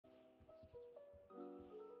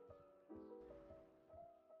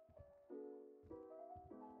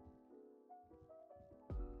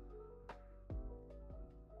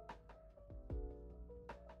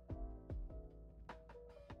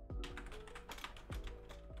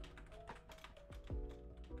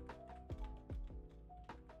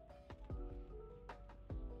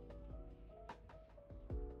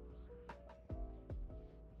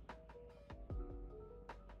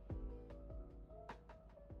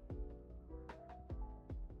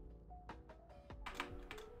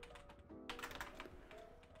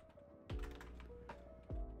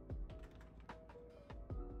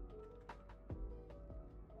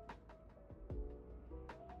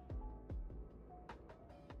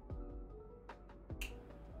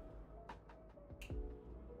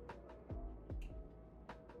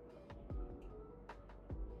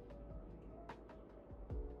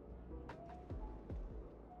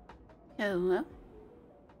Hello?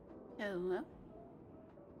 Hello?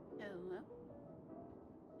 Hello? Hello?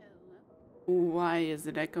 Why is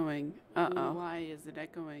it echoing? Uh-oh. Why is it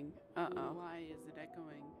echoing? Uh-oh. Why is it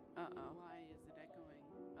echoing? Uh-oh. Why is it echoing? Uh-oh. Why is it echoing?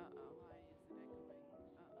 Uh-oh.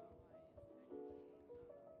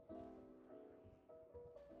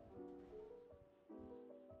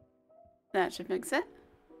 That should fix it.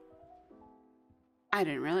 I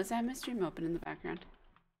didn't realize I had my stream open in the background.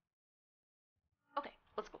 Okay,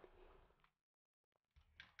 let's go.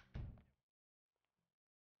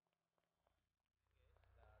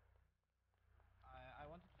 I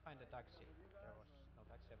wanted to find a taxi. There was no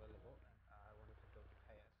taxi available, and I wanted to go to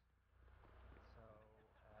KS. So,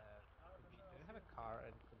 do you have a car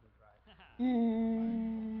and could we drive?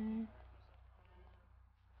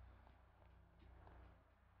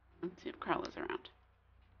 Let's see if Carl is around.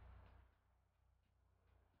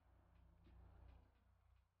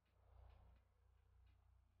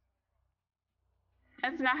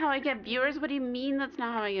 That's not how I get viewers? What do you mean that's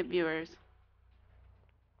not how I get viewers?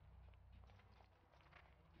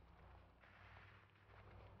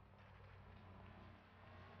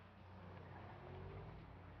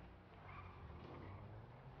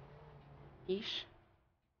 Yeesh.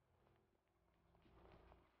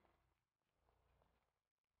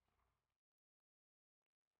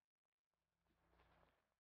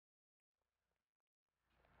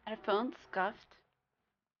 Headphones scuffed.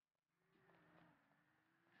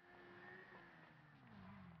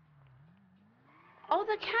 Oh,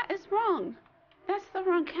 the cat is wrong. That's the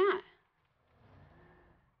wrong cat.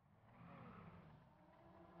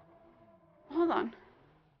 Hold on.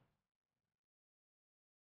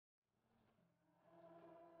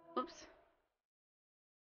 Oops.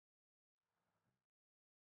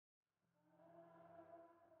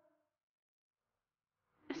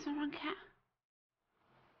 It's the wrong cat.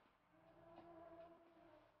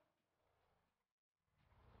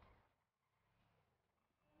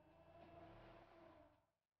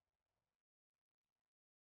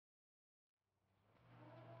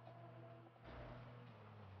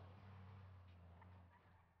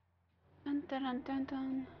 Dun dun dun dun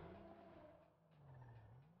dun.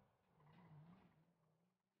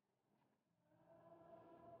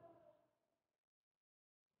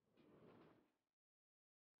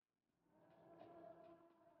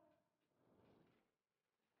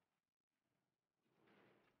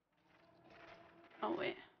 Oh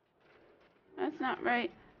wait. That's not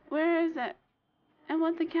right. Where is it? I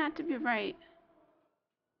want the cat to be right.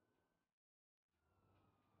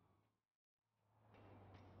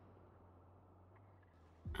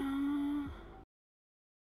 Uh...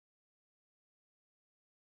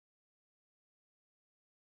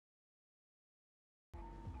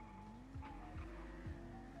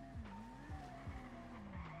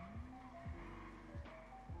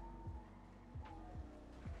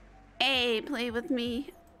 Hey, play with me.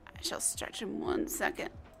 I shall stretch in 1 second.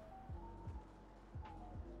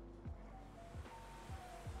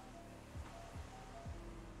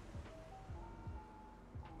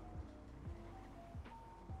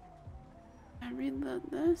 I reload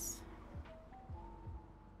this.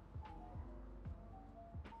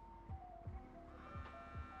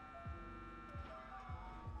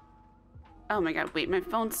 Oh my god, wait, my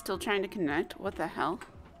phone's still trying to connect? What the hell?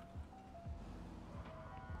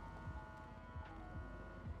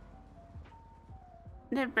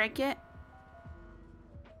 Did I break it?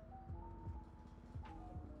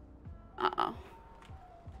 Uh-oh.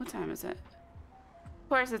 What time is it? Of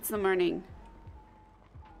course it's the morning.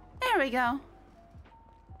 There we go.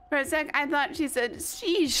 For a sec, I thought she said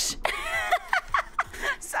sheesh.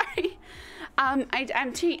 Sorry.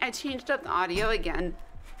 I changed up the audio again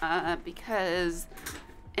because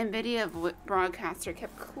NVIDIA broadcaster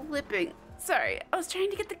kept clipping. Sorry, I was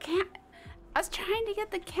trying to get the cat.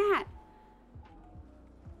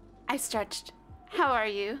 I stretched. How are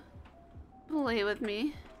you? Play with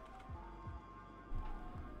me.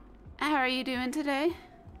 How are you doing today?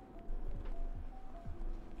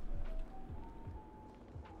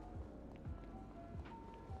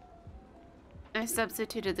 I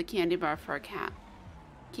substituted the candy bar for a cat.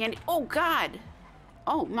 Candy. Oh God.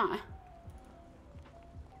 Oh my.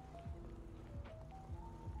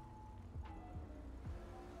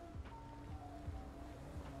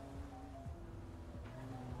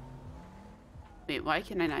 Wait, why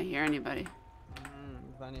can I not hear anybody?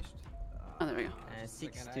 Vanished. Oh, there we go.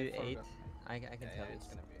 6 to 8. I can tell you. It's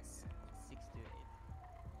gonna be 6 to 8.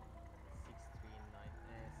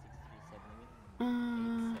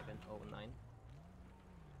 639. 6709.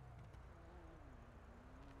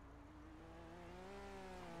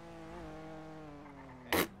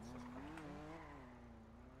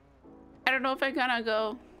 don't know if I gotta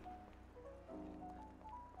go.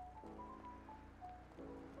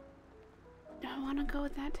 Do I want to go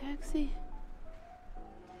with that taxi?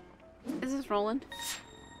 Is this Roland?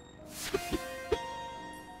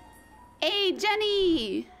 Hey,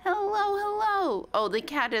 Jenny! Hello, hello! Oh, the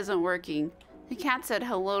cat isn't working. The cat said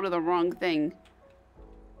hello to the wrong thing.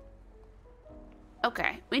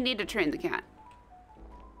 Okay, we need to train the cat.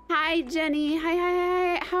 Hi, Jenny. Hi,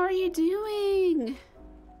 hi, hi. How are you doing?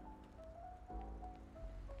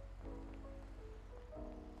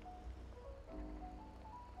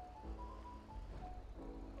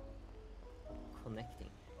 Connecting.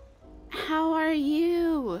 How are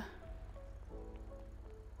you?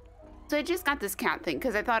 So I just got this cat thing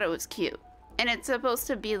because I thought it was cute. And it's supposed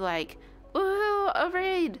to be like, ooh, a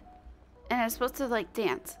raid. And it's supposed to like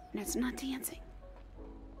dance. And it's not dancing.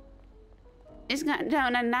 It's got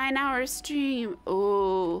down a 9-hour stream.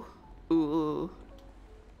 Ooh. Ooh.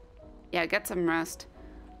 Yeah, get some rest.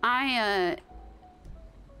 I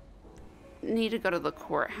need to go to the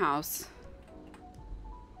courthouse.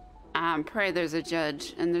 Pray there's a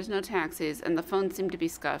judge, and there's no taxis, and the phones seem to be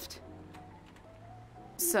scuffed.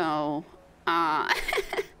 So, I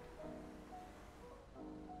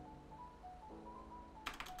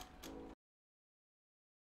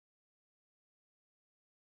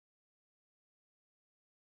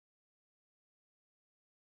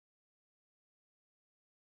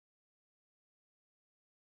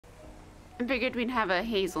figured we'd have a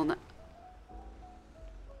hazelnut.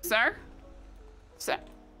 Sir? Sir?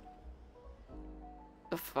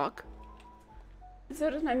 The fuck? So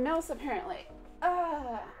does my mouse apparently.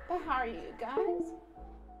 But how are you guys?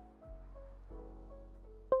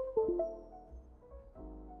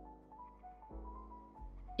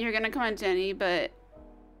 You're gonna come on, Jenny, but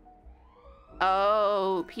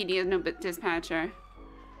oh, PD is no dispatcher.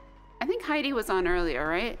 I think Heidi was on earlier,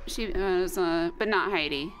 right? She was, but not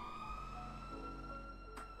Heidi.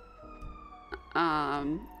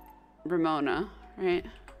 Ramona, right?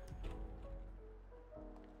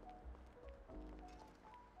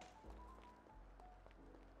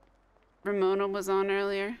 Ramona was on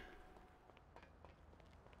earlier.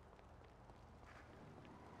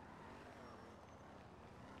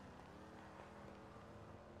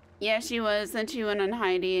 Yeah, she was. Then she went on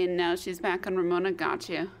Heidi, and now she's back on Ramona. Got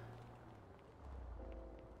you.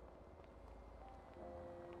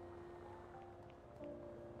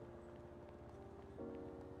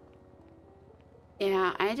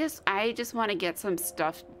 Yeah, I just want to get some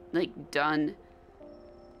stuff like done.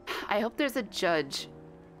 I hope there's a judge.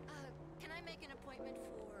 Can I make an appointment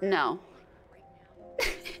for No. like,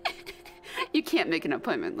 right now? You can't make an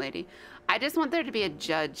appointment, lady. I just want there to be a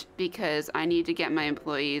judge because I need to get my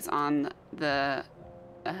employees on the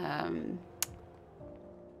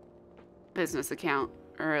business account,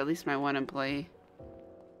 or at least my one employee.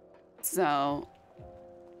 So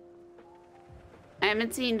I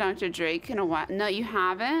haven't seen Dr. Drake in a while. No, you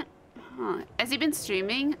haven't? Huh. Has he been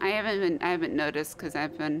streaming? I haven't noticed because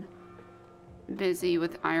I've been busy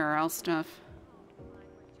with IRL stuff.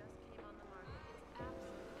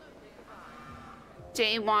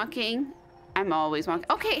 Jaywalking. I'm always walking.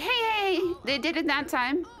 Okay, hey, they did it that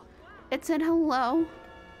time. It said hello.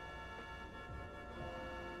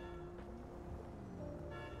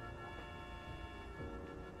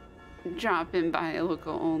 Drop in by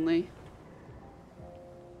local only.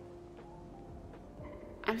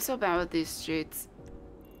 I'm so bad with these streets.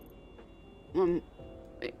 Wait.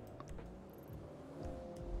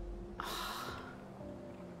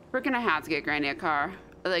 We're gonna have to get Granny a car.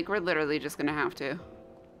 Like, we're literally just gonna have to.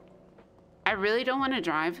 I really don't want to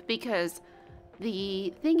drive because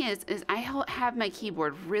the thing is I have my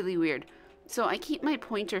keyboard really weird. So I keep my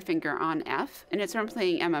pointer finger on F, and it's from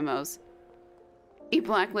playing MMOs. E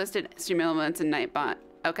blacklisted stream elements and Nightbot.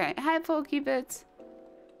 Okay, hi Folky Bits.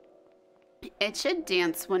 It should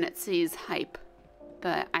dance when it sees hype,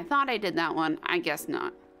 but I thought I did that one. I guess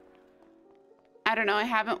not. I don't know. I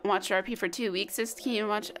haven't watched RP for 2 weeks. Can you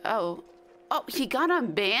watch? Oh, he got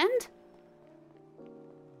unbanned?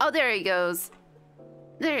 Oh, there he goes.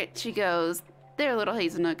 There she goes. There little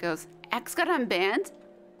hazelnut goes. X got unbanned?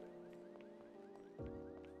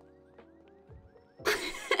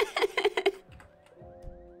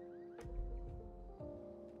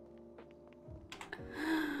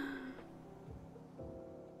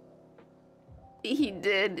 He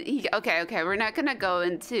did. Okay. We're not gonna go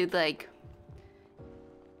into like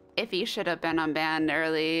if he should have been unbanned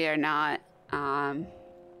early or not.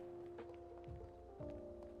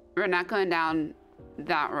 We're not going down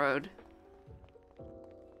that road.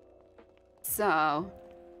 So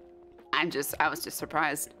I was just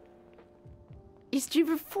surprised. You streamed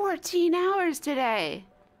for 14 hours today.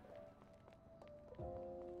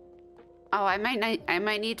 Oh, I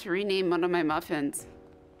might need to rename one of my muffins.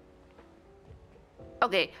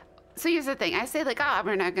 Okay, so here's the thing. I say like, oh,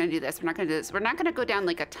 we're not gonna do this. We're not gonna do this. We're not gonna go down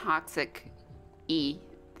like a toxic-y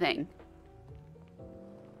thing.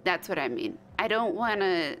 That's what I mean. I don't want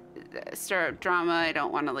to stir up drama. I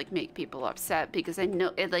don't want to like make people upset because I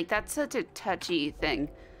know it, like that's such a touchy thing.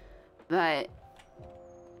 But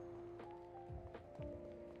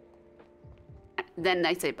then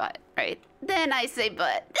I say but, right? Then I say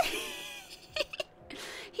but.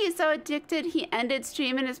 He's so addicted. He ended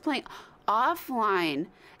stream and is playing offline.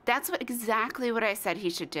 That's exactly what I said he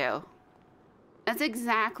should do. That's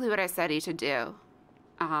exactly what I said he should do.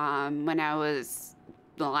 When I was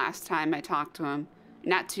the last time I talked to him,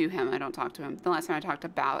 not to him, I don't talk to him. The last time I talked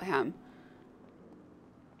about him.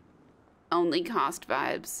 Only cost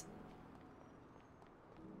vibes.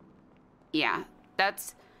 Yeah,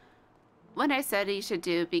 that's what I said he should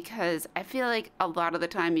do because I feel like a lot of the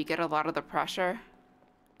time you get a lot of the pressure.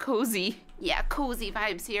 Cozy. Yeah, cozy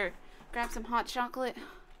vibes here. Grab some hot chocolate.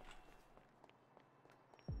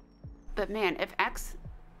 But man, if X...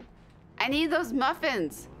 I need those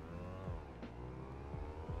muffins.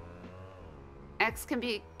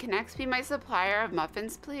 Can X be my supplier of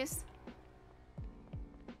muffins, please?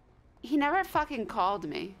 He never fucking called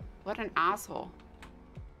me. What an asshole.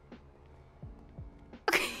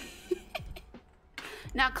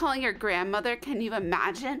 Not calling your grandmother, can you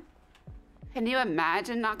imagine? Can you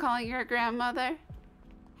imagine not calling your grandmother?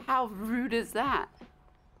 How rude is that?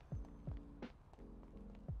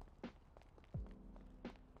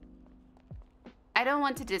 I don't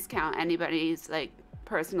want to discount anybody's like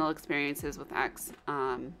personal experiences with X,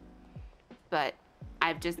 but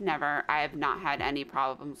I have not had any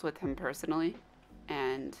problems with him personally,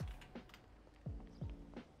 and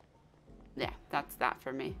yeah, that's that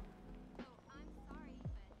for me.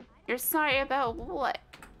 You're sorry about what?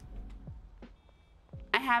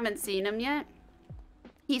 I haven't seen him yet.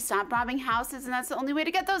 He stopped robbing houses and that's the only way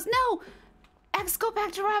to get those. No! X, go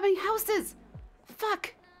back to robbing houses!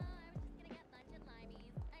 Fuck!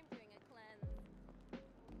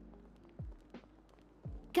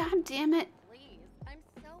 God damn it. Please, I'm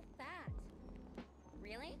so fat.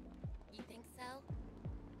 Really? You think so?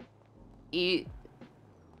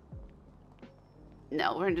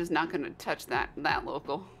 No, we're just not gonna touch that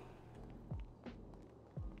local.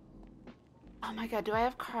 Oh my god, do I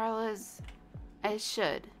have Carla's? I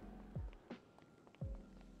should.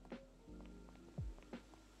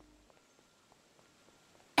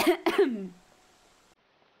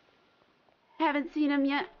 Haven't seen him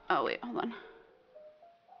yet. Oh wait, hold on.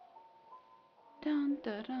 Dun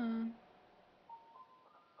dun dun.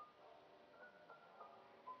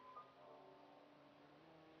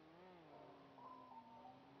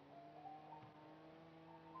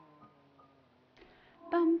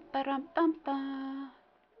 Bum ba dum bum ba.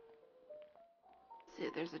 See,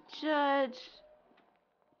 there's a judge.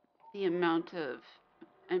 The amount of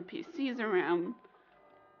NPCs around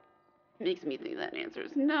makes me think that answer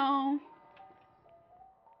is no.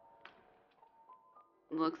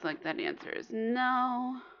 Looks like that answer is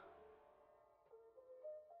no.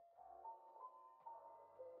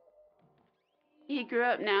 He grew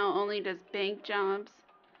up now, only does bank jobs.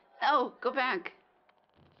 Oh, go back.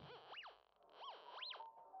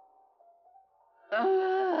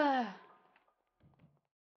 Ugh.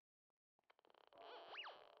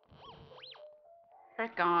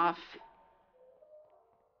 Frick off.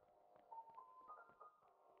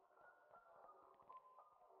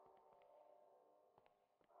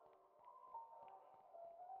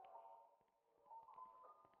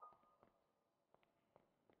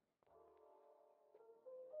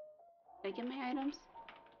 Did I get my items?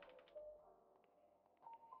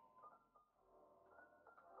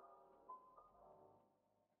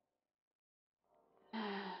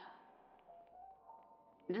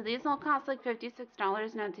 Do these all cost like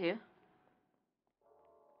 $56 now too?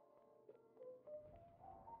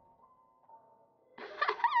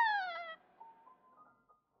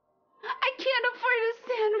 I can't afford a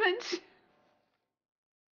sandwich.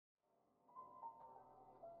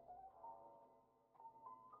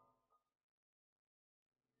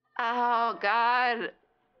 Oh God.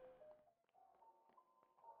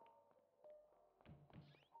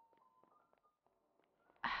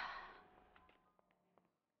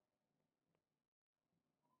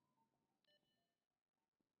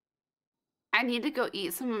 I need to go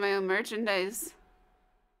eat some of my own merchandise.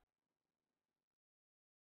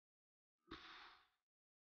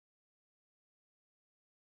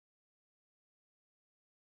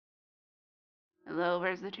 Hello,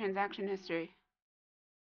 where's the transaction history?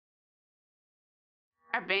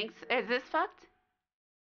 Our banks, is this fucked?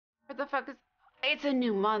 What the fuck is, it's a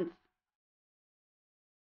new month.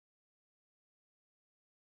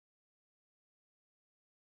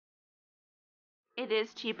 It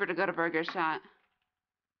is cheaper to go to Burger Shot.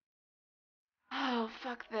 Oh,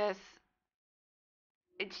 fuck this.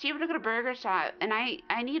 It's cheaper to go to Burger Shot, and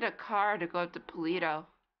I need a car to go up to Polito.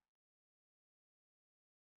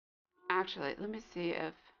 Actually, let me see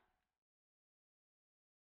if...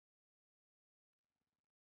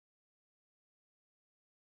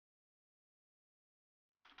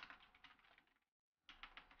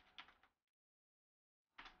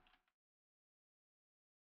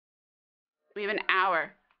 We have an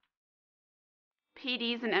hour.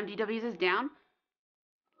 PDs and MDWs is down?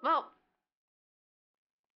 Well,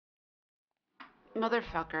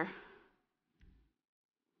 motherfucker.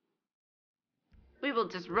 We will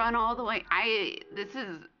just run all the way. This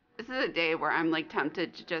is a day where I'm like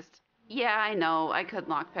tempted to just, yeah, I know I could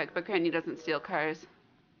lockpick, but Granny doesn't steal cars.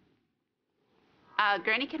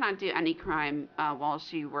 Granny cannot do any crime while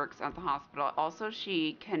she works at the hospital. Also,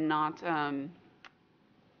 she cannot, sorry,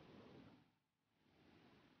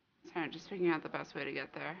 I'm just figuring out the best way to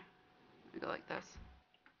get there. We go like this.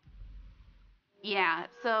 Yeah,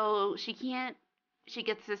 so she can't, she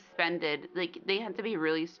gets suspended. Like, they have to be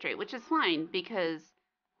really straight, which is fine because,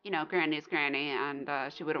 you know, Granny's Granny and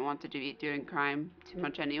she wouldn't want to be doing crime too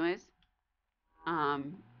much anyways.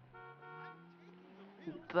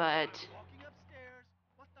 But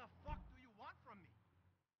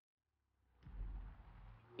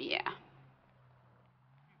yeah.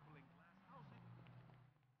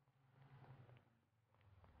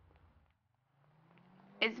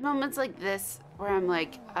 It's moments like this where I'm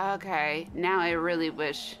like, okay, now I really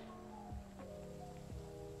wish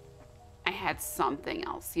I had something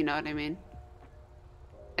else, you know what I mean?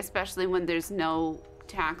 Especially when there's no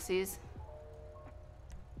taxis.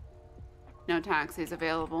 No taxis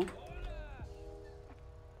available.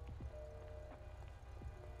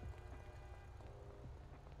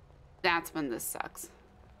 That's when this sucks.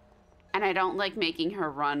 And I don't like making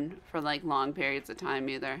her run for like long periods of time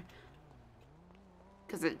either.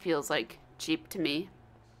 Because it feels like cheap to me.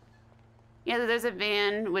 Yeah, there's a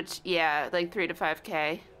van, which, yeah, like 3 to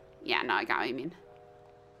 5K. Yeah, no, I got what you mean.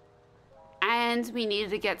 And we needed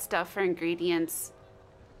to get stuff for ingredients.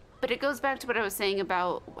 But it goes back to what I was saying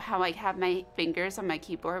about how I have my fingers on my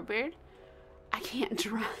keyboard weird. I can't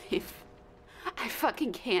drive. I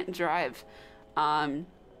fucking can't drive.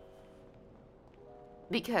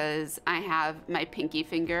 Because I have my pinky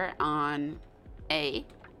finger on A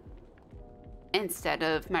instead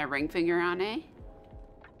of my ring finger on A.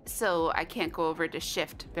 So I can't go over to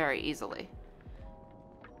shift very easily.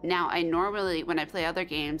 Now, I normally, when I play other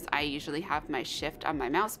games, I usually have my shift on my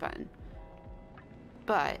mouse button.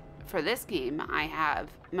 But for this game, I have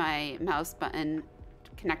my mouse button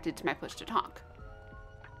connected to my push to talk.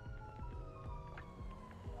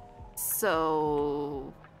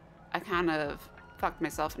 So I kind of fucked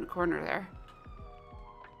myself in a corner there.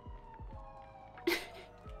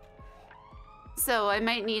 So I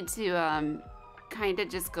might need to kind of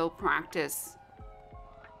just go practice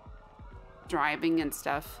driving and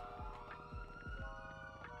stuff.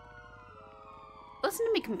 Listen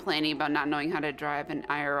to me complaining about not knowing how to drive in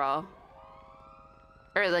IRL.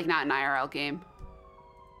 Or like not an IRL game.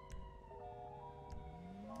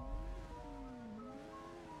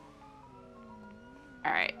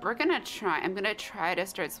 Alright, we're gonna try. I'm gonna try to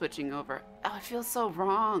start switching over. Oh, I feel so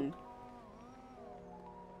wrong.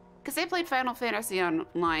 Because I played Final Fantasy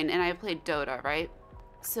Online and I played Dota, right?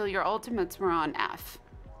 So your ultimates were on F.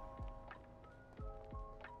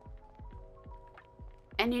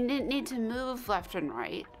 And you didn't need to move left and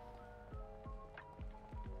right.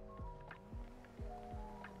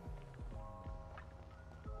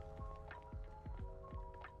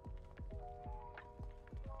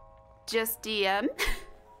 Just DM?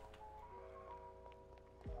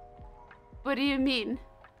 What do you mean?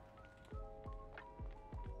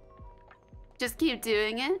 Just keep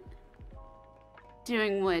doing it?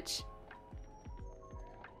 Doing which?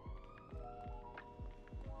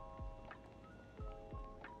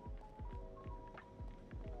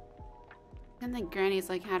 And then Granny's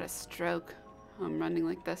like had a stroke. I'm running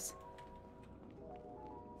like this.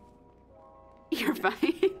 You're fine.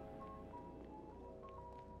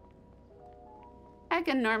 I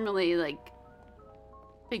can normally like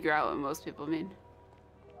figure out what most people mean.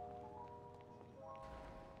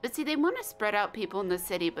 But see, they want to spread out people in the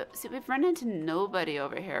city, but see, we've run into nobody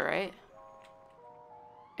over here, right?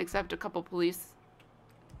 Except a couple police.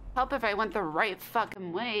 Help if I went the right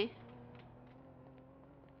fucking way.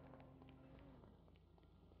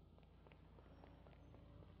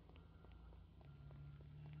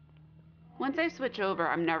 Once I switch over,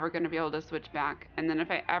 I'm never going to be able to switch back. And then if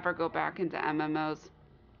I ever go back into MMOs,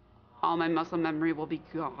 all my muscle memory will be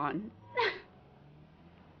gone.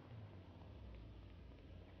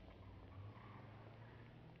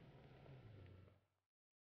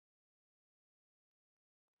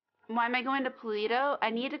 Why am I going to Polito? I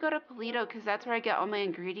need to go to Polito because that's where I get all my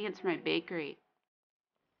ingredients for my bakery.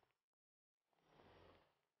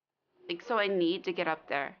 Like, so I need to get up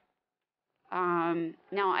there.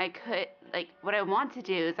 Now I could, like, what I want to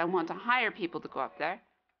do is I want to hire people to go up there.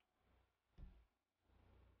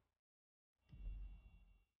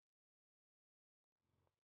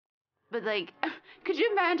 But, like, could you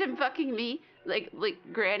imagine fucking me, like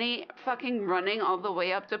Granny fucking running all the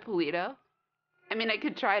way up to Polito? I mean, I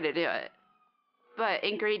could try to do it. But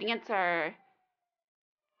ingredients are,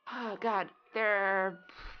 oh god, they're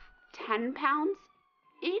 10 pounds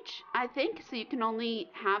each, I think. So you can only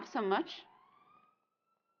have so much.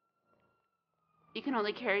 You can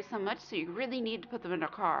only carry so much, so you really need to put them in a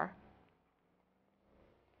car.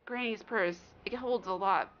 Granny's purse, it holds a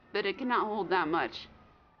lot, but it cannot hold that much.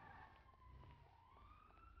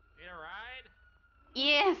 Need a ride?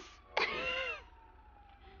 Yes!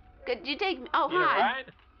 Could you take me? Oh, Need a hi.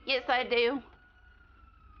 ride? Yes, I do.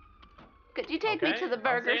 Could you take me to the don't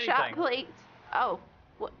burger say shop, anything. please? Oh,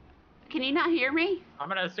 what? Can you not hear me? I'm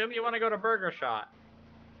gonna assume you want to go to Burger Shot.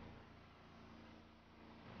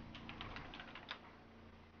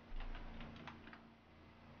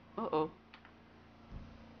 Uh-oh.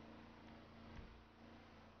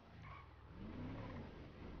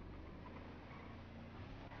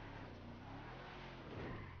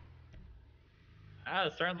 That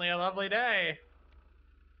was certainly a lovely day.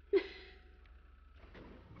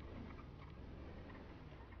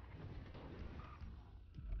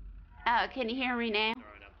 Can you hear me now?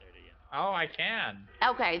 Oh, I can.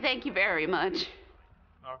 Okay, thank you very much.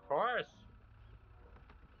 Of course.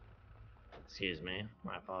 Excuse me,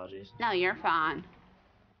 my apologies. No, you're fine.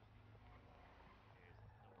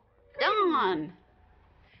 Dawn!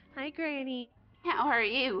 Hi, Granny. How are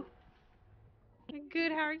you? I'm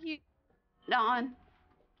good. How are you? Dawn.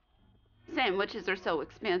 Sandwiches are so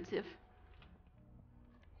expensive.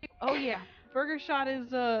 Oh yeah, Burger Shot is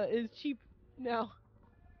cheap now.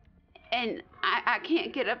 And I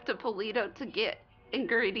can't get up to Polito to get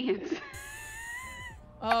ingredients.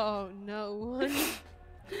 Oh no.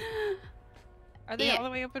 Are they Yeah. all the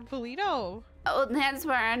way up in Polito? Oh, that's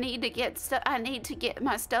where I need to get stuff. I need to get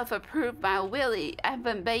my stuff approved by Willie. I've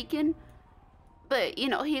been baking, but you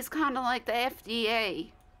know he's kind of like the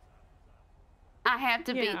FDA. I have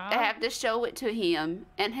to Yeah. I have to show it to him,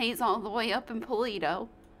 and he's all the way up in Polito.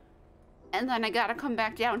 And then I gotta come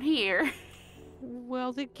back down here.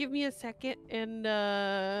 Well, then give me a second and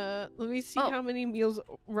let me see Oh. how many meals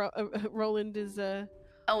Roland is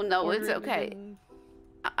Oh no, it's ordering okay. and-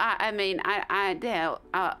 I mean, I doubt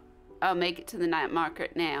I'll make it to the night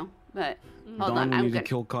market now. But hold on, Don, we I'm need gonna. to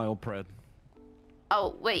kill Kyle Pred.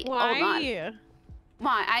 Oh wait, hold on. Why?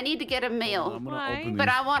 Why? I need to get a meal. I'm gonna Why? open But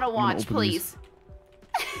these. I want to I'm gonna watch, open please.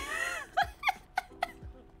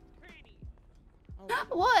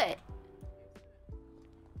 What?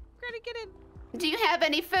 Granny, get in. Do you have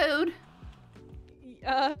any food?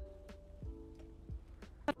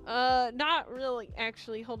 Not really,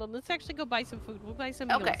 actually. Hold on, let's actually go buy some food. We'll buy some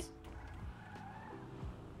meals. Okay.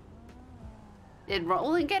 Did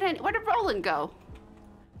Roland get any? Where did Roland go?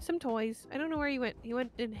 Some toys. I don't know where he went. He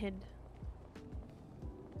went and hid.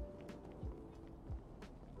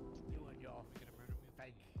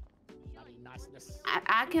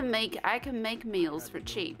 I can make meals for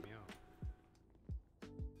cheap.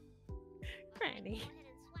 Granny.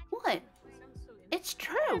 What? It's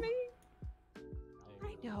true. Granny.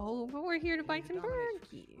 I know, but we're here to buy some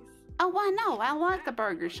burgies. Oh, I know. I like the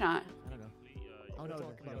burger shot. I don't know. Oh no,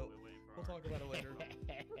 we'll talk about it later.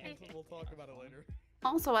 We'll talk about it later.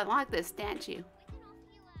 Also, I like this statue.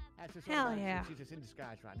 Hell yeah. She's just in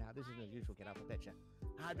disguise right now. This is no usual get up, I betcha.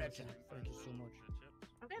 I betcha. Thank you so much.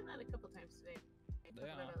 I've gotten that a couple times today. Talk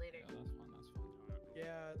about it later. Yeah, that's fine.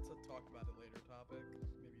 Yeah, it's a talk about it later topic.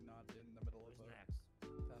 Maybe not in the middle of a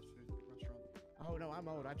fast food restaurant. Oh no, I'm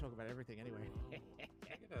old. I talk about everything anyway.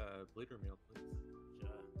 Get a bleeder meal, please.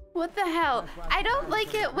 What the hell? I don't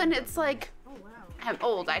like it when it's like, Oh wow. I'm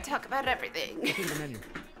old, I talk about everything. Look at the menu.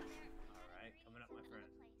 Alright, coming up, my friend.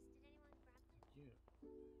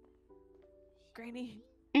 Granny,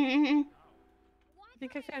 Mm-hmm. I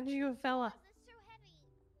think I found you a fella.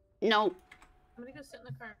 No, I'm gonna go sit in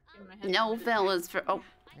the car. Get my head no fellas for. Oh,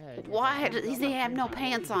 Hey, why does he have no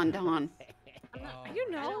pants on, Don? I'm not, You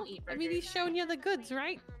I know, don't eat I mean, burgers. he's showing you the goods,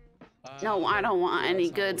 right? No, I don't want any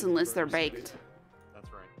goods unless they're baked. That's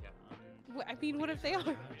right, yeah. I mean, what if they are?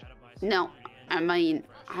 No, I mean,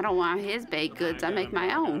 I don't want his baked goods. I make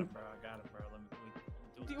my own.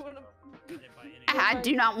 Do you want to? I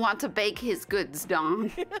do not want to bake his goods,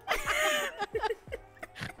 Dawn.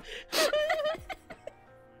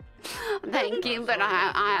 Thank you, but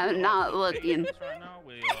I am not looking. Right now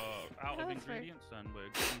we are out of ingredients and we're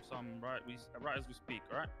getting some right as we speak,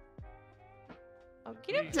 right? Oh,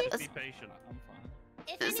 get up, Please please. be patient. I'm fine.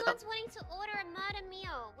 If anyone's wanting to order a murder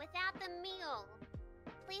meal without the meal,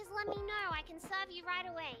 please let me know. I can serve you right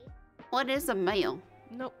away. What is a meal?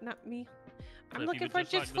 Nope, not me. So I'm if you looking would for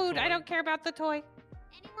just just like the food. I toy- don't care about the toy.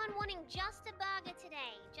 Anyone wanting just a burger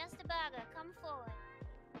today? Just a burger. Come forward.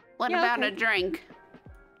 What Yeah, about okay. a drink?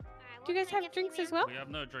 Alright, Do you what guys can I have get for you, drinks as ma'am? well? We have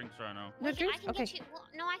no drinks right now. No I drinks? can Okay. get you.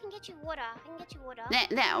 No, I can get you water. I can get you water.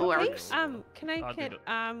 That Okay. works. Can I I'll do get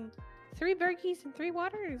that. 3 burgies and 3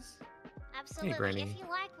 waters? Absolutely. Granny. If you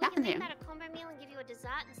like, we Down can make there. that a combo meal and give you a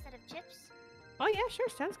dessert instead of chips. Oh yeah, sure,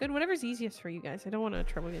 sounds good. Whatever's easiest for you guys. I don't want to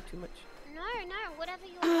trouble you too much. No, whatever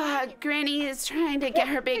you like. Granny is trying to get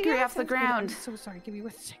her bakery Yeah, off the sounds good. I'm ground. so sorry. Give me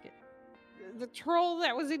 1 second. The troll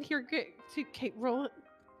that was in here. Kate, roll it.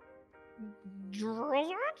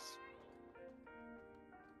 Drollers?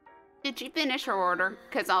 Did she finish her order?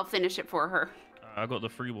 Because I'll finish it for her. I got the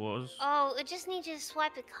 3 waters. Oh, it just needs you to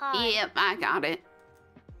swipe a card. Yep, I got it.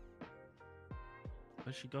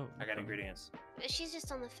 Where'd she go? I got ingredients. She's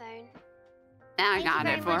just on the phone. I Thank you got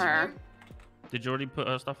very it for much, her. ma'am. Did you already put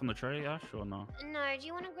her stuff on the tray, Ash, or no? No, do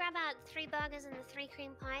you want to grab out 3 burgers and the 3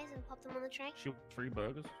 cream pies and pop them on the tray? She wants 3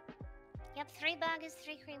 burgers. Yep, 3 burgers,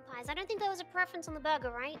 3 cream pies. I don't think there was a preference on the burger,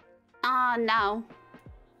 right? No.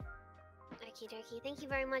 Okie dokie. Thank you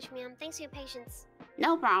very much, ma'am. Thanks for your patience.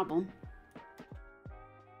 No problem.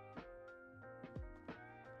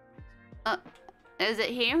 Is it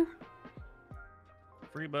here?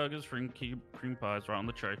 3 burgers, 3 cream pies right on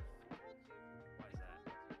the tray. Why is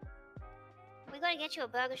that? We gotta get you a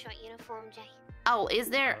burger shot uniform, Jay. Oh, is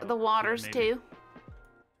there the waters maybe. too?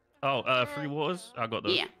 Oh, 3 waters? I got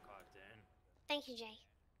those. Yeah. Clocked in. Thank you, Jay.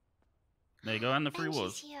 There you go, and the 3 Benji's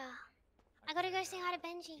waters. here. I gotta go say hi to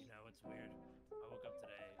Benji. You know, it's weird. I woke up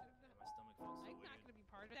today and my stomach felt so I'm weird. not gonna be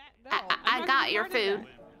part of that. I got your food.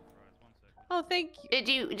 Oh, thank you.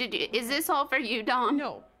 Did you, is this all for you, Dawn?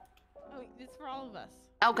 No. Oh, it's for all of us.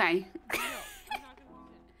 Okay. No, I'm not gonna do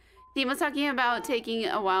that. Dean was talking about taking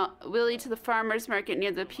Willie to the farmer's market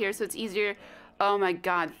near the pier so it's easier. Oh my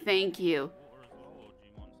god, thank you.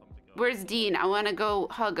 Where's Dean? I want to go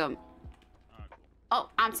hug him. Oh,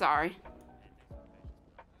 I'm sorry.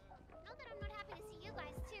 Not that I'm not happy to see you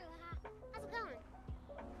guys too, huh? How's it going?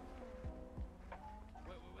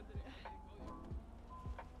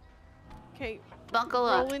 Okay, Buckle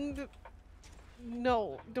up. Roland.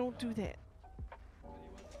 No, don't do that.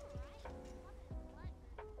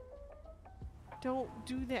 Don't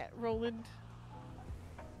do that, Roland.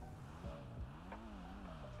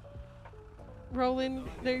 Roland,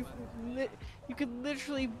 you could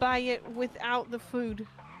literally buy it without the food.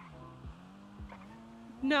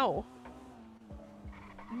 No.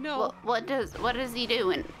 No. What is he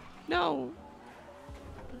doing? No.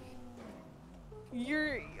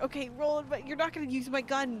 You're okay, Roland, but you're not gonna use my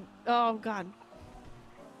gun. Oh god.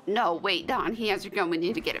 No, wait, Don. He has your gun. We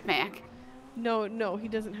need to get it back. No, he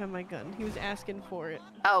doesn't have my gun. He was asking for it.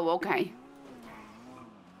 Oh, okay.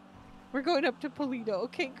 We're going up to Polito,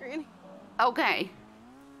 okay, Granny? Okay.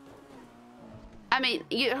 I mean,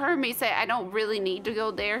 you heard me say I don't really need to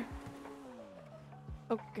go there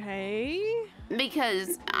Okay.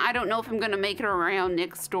 because I don't know if I'm gonna make it around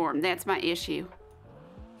next storm. That's my issue.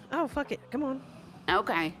 Oh, fuck it. Come on.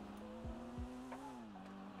 Okay.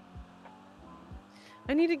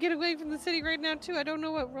 I need to get away from the city right now, too. I don't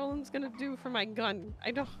know what Roland's gonna do for my gun.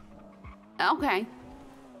 I don't... Okay.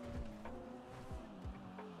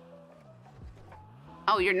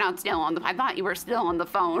 Oh, you're not still on the... I thought you were still on the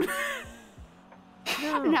phone.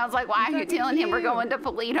 No. And I was like, why I'm are you talking to telling him we're you. going to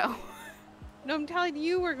Polito? No, I'm telling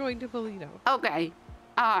you we're going to Polito. Okay.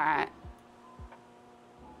 Alright.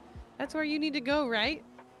 That's where you need to go, right?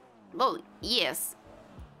 Well, yes.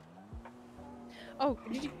 Oh,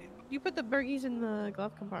 did you put the burgies in the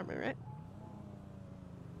glove compartment, right?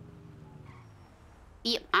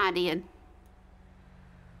 Yep, I did.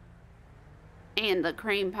 And the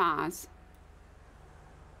cream pies.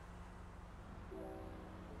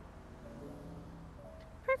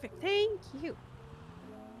 Perfect. Thank you.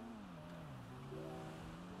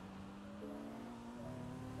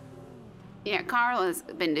 Yeah, Carla's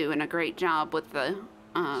been doing a great job with the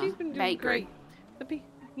She's been doing bakery. great.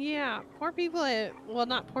 Yeah, poor people at... Well,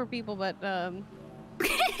 not poor people, but, the,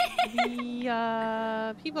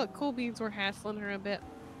 people at Cool Beans were hassling her a bit.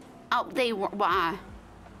 Oh, they were. Why?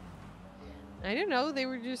 I don't know. They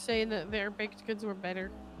were just saying that their baked goods were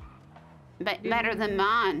better. Better than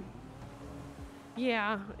mine.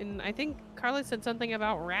 Yeah, and I think Carla said something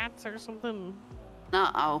about rats or something.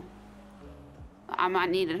 Uh-oh. I might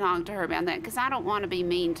need to talk to her about that because I don't want to be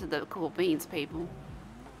mean to the Cool Beans people.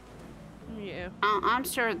 Yeah. I'm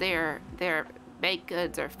sure their baked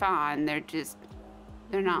goods are fine. They're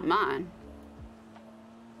not mine.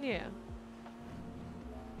 Yeah.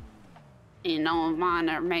 And all of mine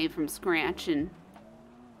are made from scratch, and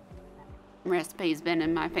recipe's been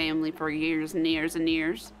in my family for years and years and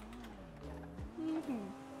years.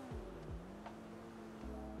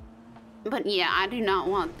 But yeah, I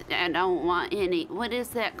don't want any, what is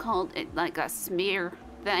that called? Like a smear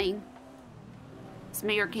thing?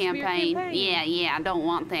 Smear campaign? Yeah, I don't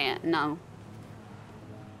want that, no.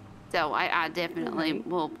 So I definitely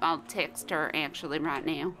I'll text her actually right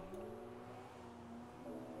now.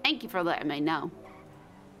 Thank you for letting me know.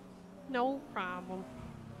 No problem.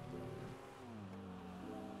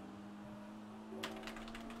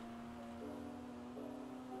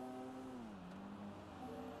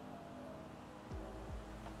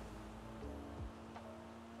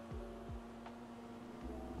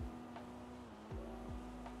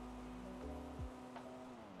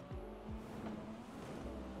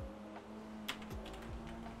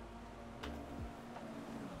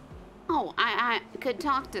 Oh,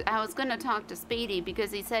 I was gonna talk to Speedy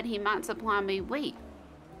because he said he might supply me wheat.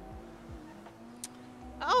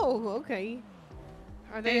 Oh, okay.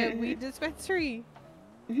 Are they a weed dispensary?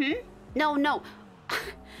 No.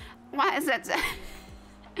 Why is that?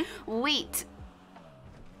 Wheat.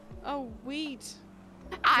 Oh, wheat.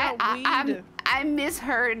 I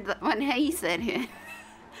misheard when he said it.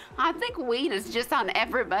 I think weed is just on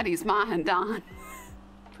everybody's mind, Don.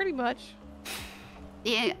 Pretty much.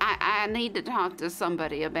 Yeah, I need to talk to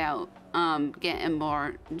somebody about getting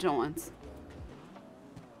more joints.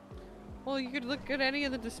 Well, you could look at any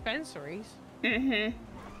of the dispensaries. I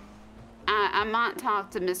might talk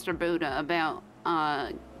to Mr. Buddha about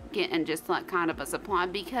getting just like kind of a supply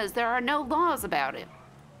because there are no laws about it.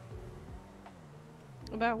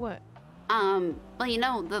 About what? Well, you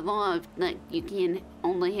know the law of like you can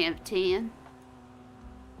only have 10.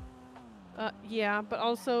 Yeah, but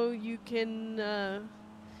also you can,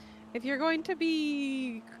 if you're going to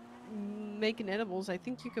be making edibles, I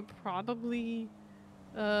think you could probably,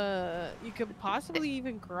 you could possibly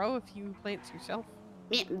even grow a few plants yourself.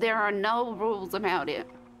 Yeah, there are no rules about it.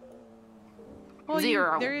 Well,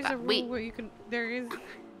 Zero. There is a rule where you can,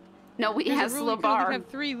 No, we have You can only Slabar. have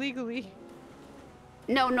 3 legally.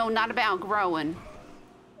 No, not about growing.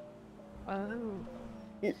 Oh.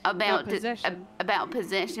 About possession. About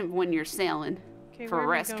possession when you're selling for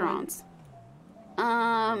restaurants.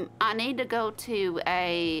 I need to go to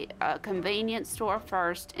a convenience store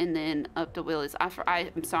first and then up to Willie's.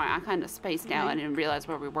 I'm sorry, I kind of spaced out. I didn't realize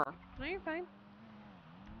where we were. No, you're fine.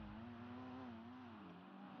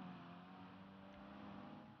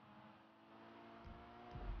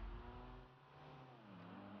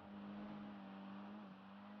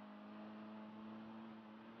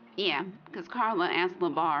 Yeah, because Carla asked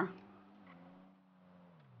LeBar.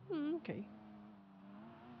 Okay.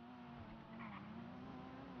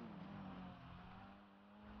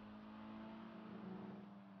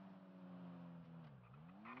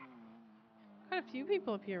 Got a few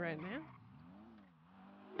people up here right now.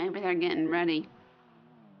 Maybe they're getting ready.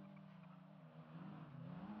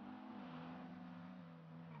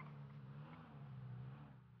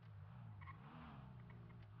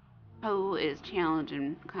 Who is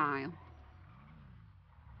challenging Kyle?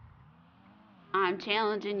 I'm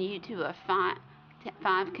challenging you to a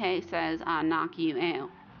 5K says I knock you out.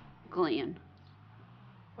 Glenn.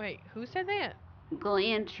 Wait, who said that?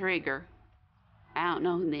 Glenn Trigger. I don't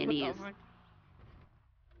know who that is.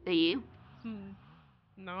 Do you?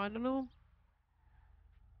 No, I don't know.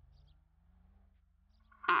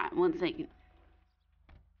 Alright, 1 second.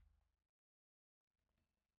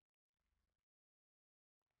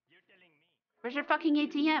 Where's your fucking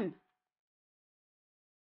ATM?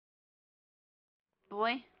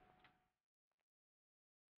 Boy?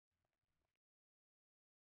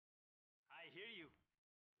 I hear you.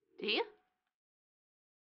 Do you?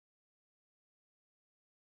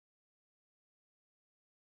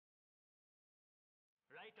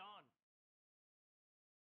 Right on.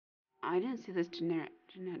 I didn't see this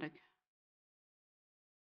genetic.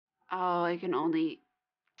 Oh, I can only...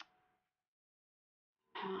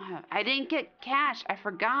 I didn't get cash. I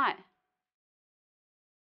forgot.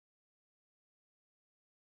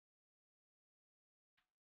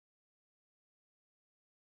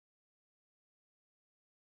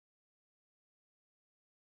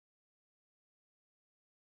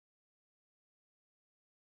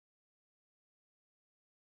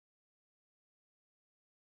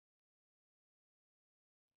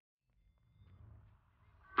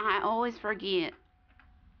 I always forget.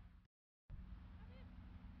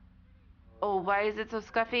 Oh, why is it so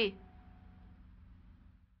scuffy?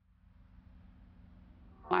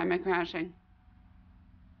 Why am I crashing?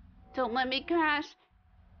 Don't let me crash.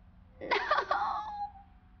 No!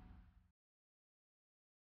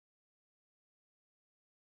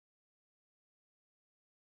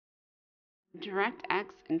 DirectX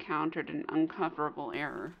encountered an uncoverable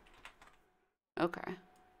error. Okay.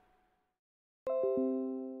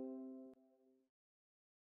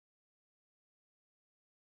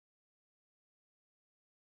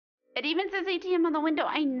 It even says ATM on the window.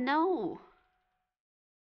 I know.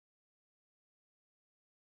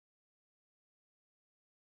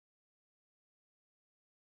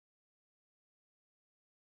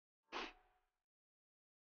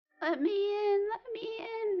 Let me in. Let me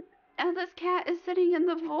in. And this cat is sitting in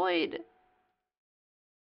the void.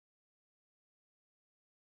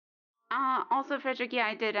 Also, Frederick, yeah,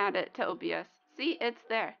 I did add it to OBS. See, it's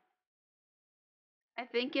there. I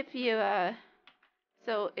think if you,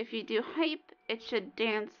 so if you do hype, it should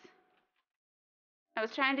dance. I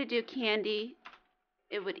was trying to do candy.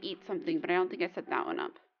 It would eat something, but I don't think I set that one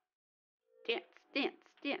up. Dance, dance,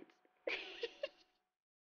 dance.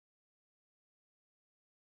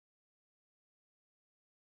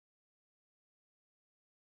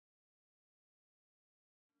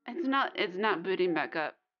 It's not booting back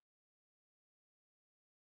up.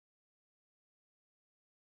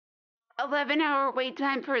 11-hour wait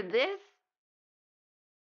time for this?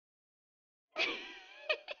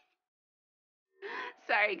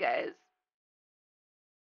 Sorry, guys.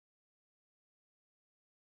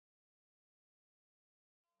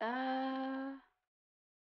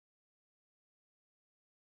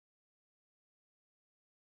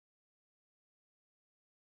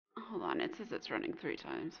 Hold on, it says it's running 3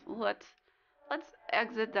 times. Let's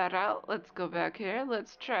exit that out. Let's go back here.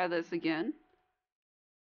 Let's try this again.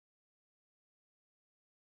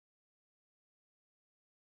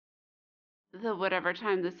 The whatever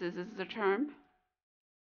time this is the term.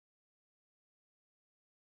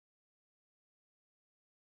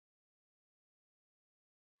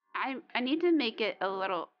 I need to make it a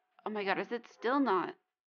little. Oh my god, is it still not?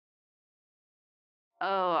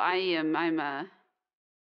 Oh, I'm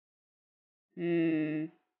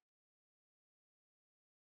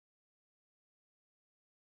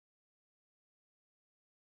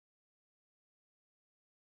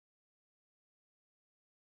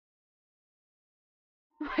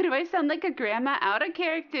Why do I sound like a grandma out of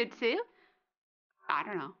character too? I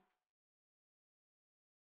don't know.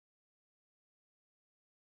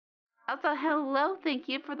 Also, hello, thank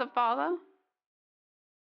you for the follow.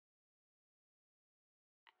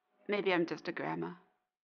 Maybe I'm just a grandma.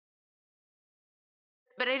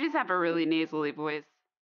 But I just have a really nasally voice.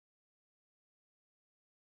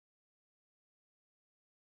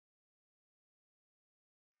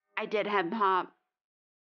 I did have pop.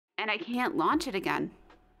 And I can't launch it again.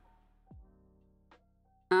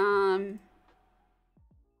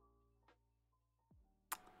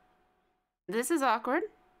 This is awkward.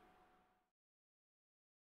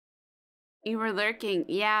 You were lurking.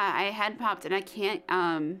 Yeah, I had popped and I can't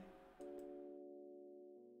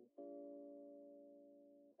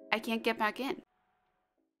get back in.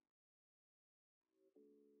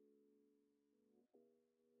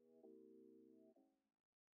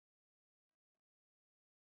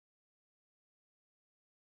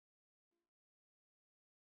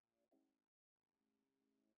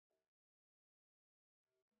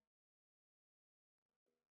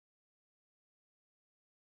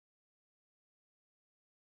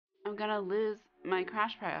 I'm gonna lose my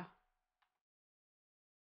Crash Pro.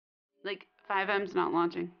 Like, 5M's not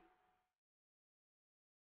launching.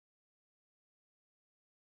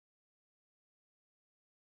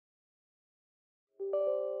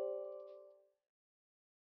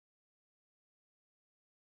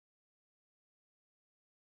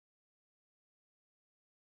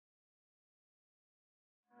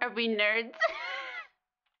 Are we nerds?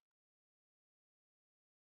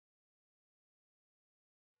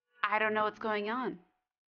 I don't know what's going on.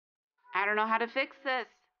 I don't know how to fix this.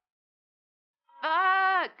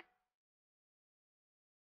 Fuck!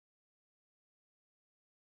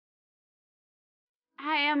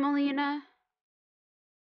 Hi, Emelina.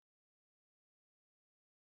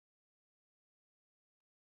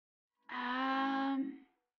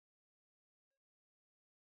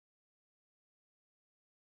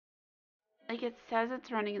 Like it says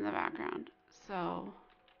it's running in the background, so.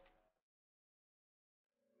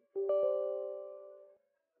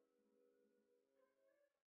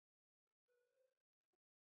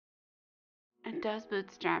 It does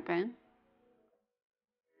bootstrapping.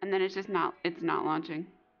 And then it's just not, it's not launching.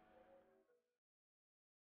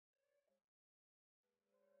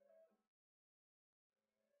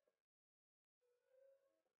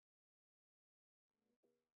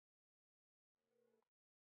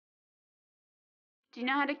 Do you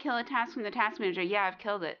know how to kill a task from the task manager? Yeah, I've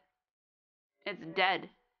killed it. It's dead.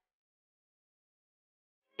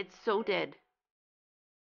 It's so dead.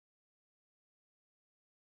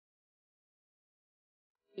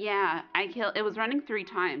 Yeah, it was running 3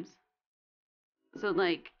 times. So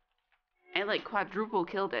like, I like quadruple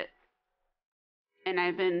killed it. And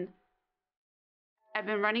I've been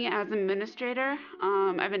running it as administrator.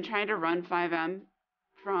 I've been trying to run 5M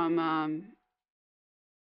from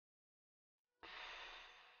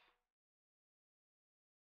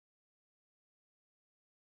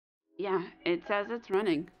yeah, it says it's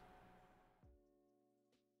running.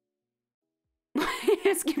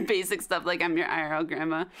 Asking basic stuff like I'm your IRL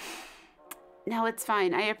grandma. No, it's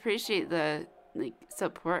fine. I appreciate the like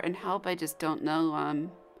support and help. I just don't know.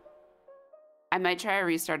 I might try a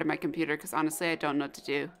restart of my computer because honestly, I don't know what to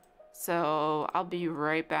do. So I'll be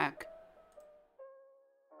right back.